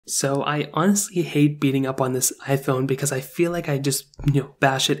So I honestly hate beating up on this iPhone because I feel like I just,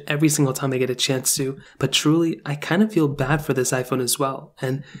 bash it every single time I get a chance to. But truly, I kind of feel bad for this iPhone as well.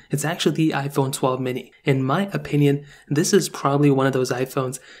 And it's actually the iPhone 12 mini. In my opinion, this is probably one of those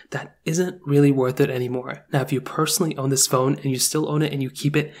iPhones that isn't really worth it anymore. Now, if you personally own this phone and you still own it and you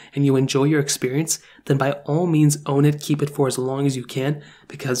keep it and you enjoy your experience, then by all means own it, keep it for as long as you can.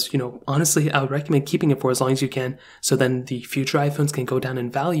 Because, honestly, I would recommend keeping it for as long as you can so then the future iPhones can go down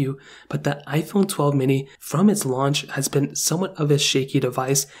in value. But the iPhone 12 mini from its launch has been somewhat of a shaky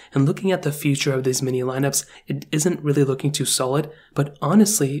device, and looking at the future of these mini lineups, it isn't really looking too solid. But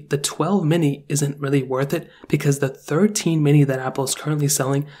honestly, the 12 mini isn't really worth it because the 13 mini that Apple is currently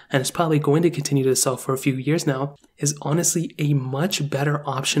selling, and is probably going to continue to sell for a few years now, is honestly a much better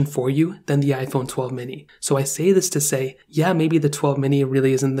option for you than the iPhone 12 mini. So I say this to say, yeah, maybe the 12 mini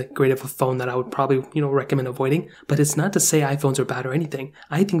really isn't that great of a phone that I would probably, recommend avoiding, but it's not to say iPhones are bad or anything.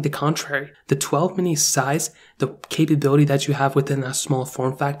 I think the contrary. The 12 mini size, the capability that you have within that small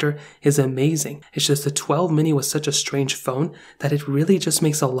form factor is amazing. It's just the 12 mini was such a strange phone that it really just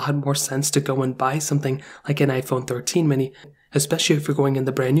makes a lot more sense to go and buy something like an iPhone 13 mini, especially if you're going in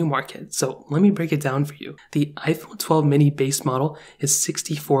the brand new market. So let me break it down for you. The iPhone 12 mini base model is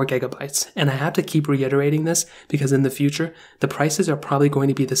 64 gigabytes. And I have to keep reiterating this because in the future, the prices are probably going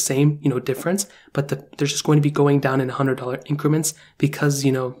to be the same, difference, but they're just going to be going down in $100 increments because,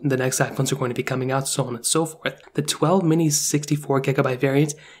 the next iPhones are going to be coming out, so on and so forth. The 12 mini 64 gigabyte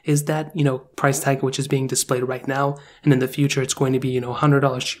variant is that, price tag which is being displayed right now. And in the future, it's going to be,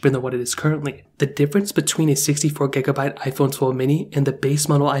 $100 cheaper than what it is currently. The difference between a 64 gigabyte iPhone 12 mini and the base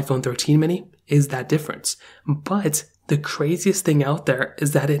model iPhone 13 mini is that difference. But the craziest thing out there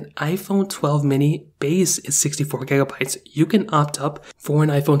is that an iPhone 12 mini base is 64 gigabytes. You can opt up for an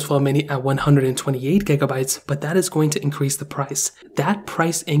iPhone 12 mini at 128 gigabytes, but that is going to increase the price. That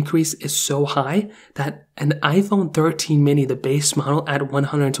price increase is so high that an iPhone 13 mini, the base model at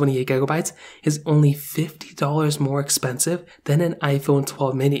 128 gigabytes, is only $50 more expensive than an iPhone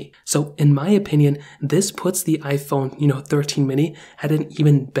 12 mini. So in my opinion, this puts the iPhone, 13 mini at an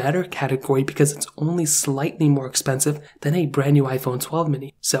even better category because it's only slightly more expensive than a brand new iPhone 12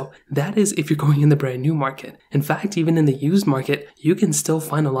 mini. So that is if you're going in the brand new market. In fact, even in the used market, you can still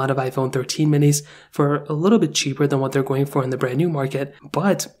find a lot of iPhone 13 minis for a little bit cheaper than what they're going for in the brand new market.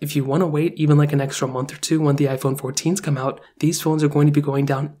 But if you want to wait even like an extra month or two when the iPhone 14s come out, these phones are going to be going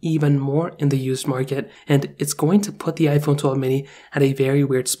down even more in the used market. And it's going to put the iPhone 12 mini at a very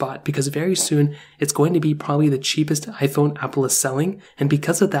weird spot because very soon it's going to be probably the cheapest iPhone Apple is selling. And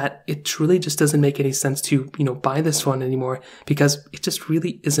because of that, it truly just doesn't make any sense to, buy this phone anymore because it just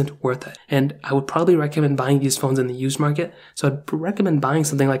really isn't worth it. And I would probably recommend buying these phones in the used market. So I'd recommend buying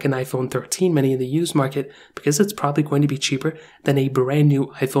something like an iPhone 13 mini in the used market because it's probably going to be cheaper than a brand new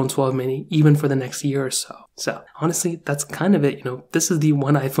iPhone 12 mini, even for the next year or so. So honestly, that's kind of it. This is the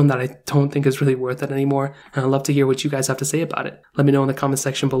one iPhone that I don't think is really worth it anymore. And I'd love to hear what you guys have to say about it. Let me know in the comment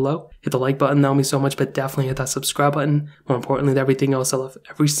section below. Hit the like button, that would mean so much, but definitely hit that subscribe button. More importantly than everything else, I love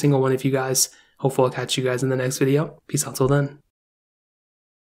every single one of you guys. Hopefully I'll catch you guys in the next video. Peace out till then.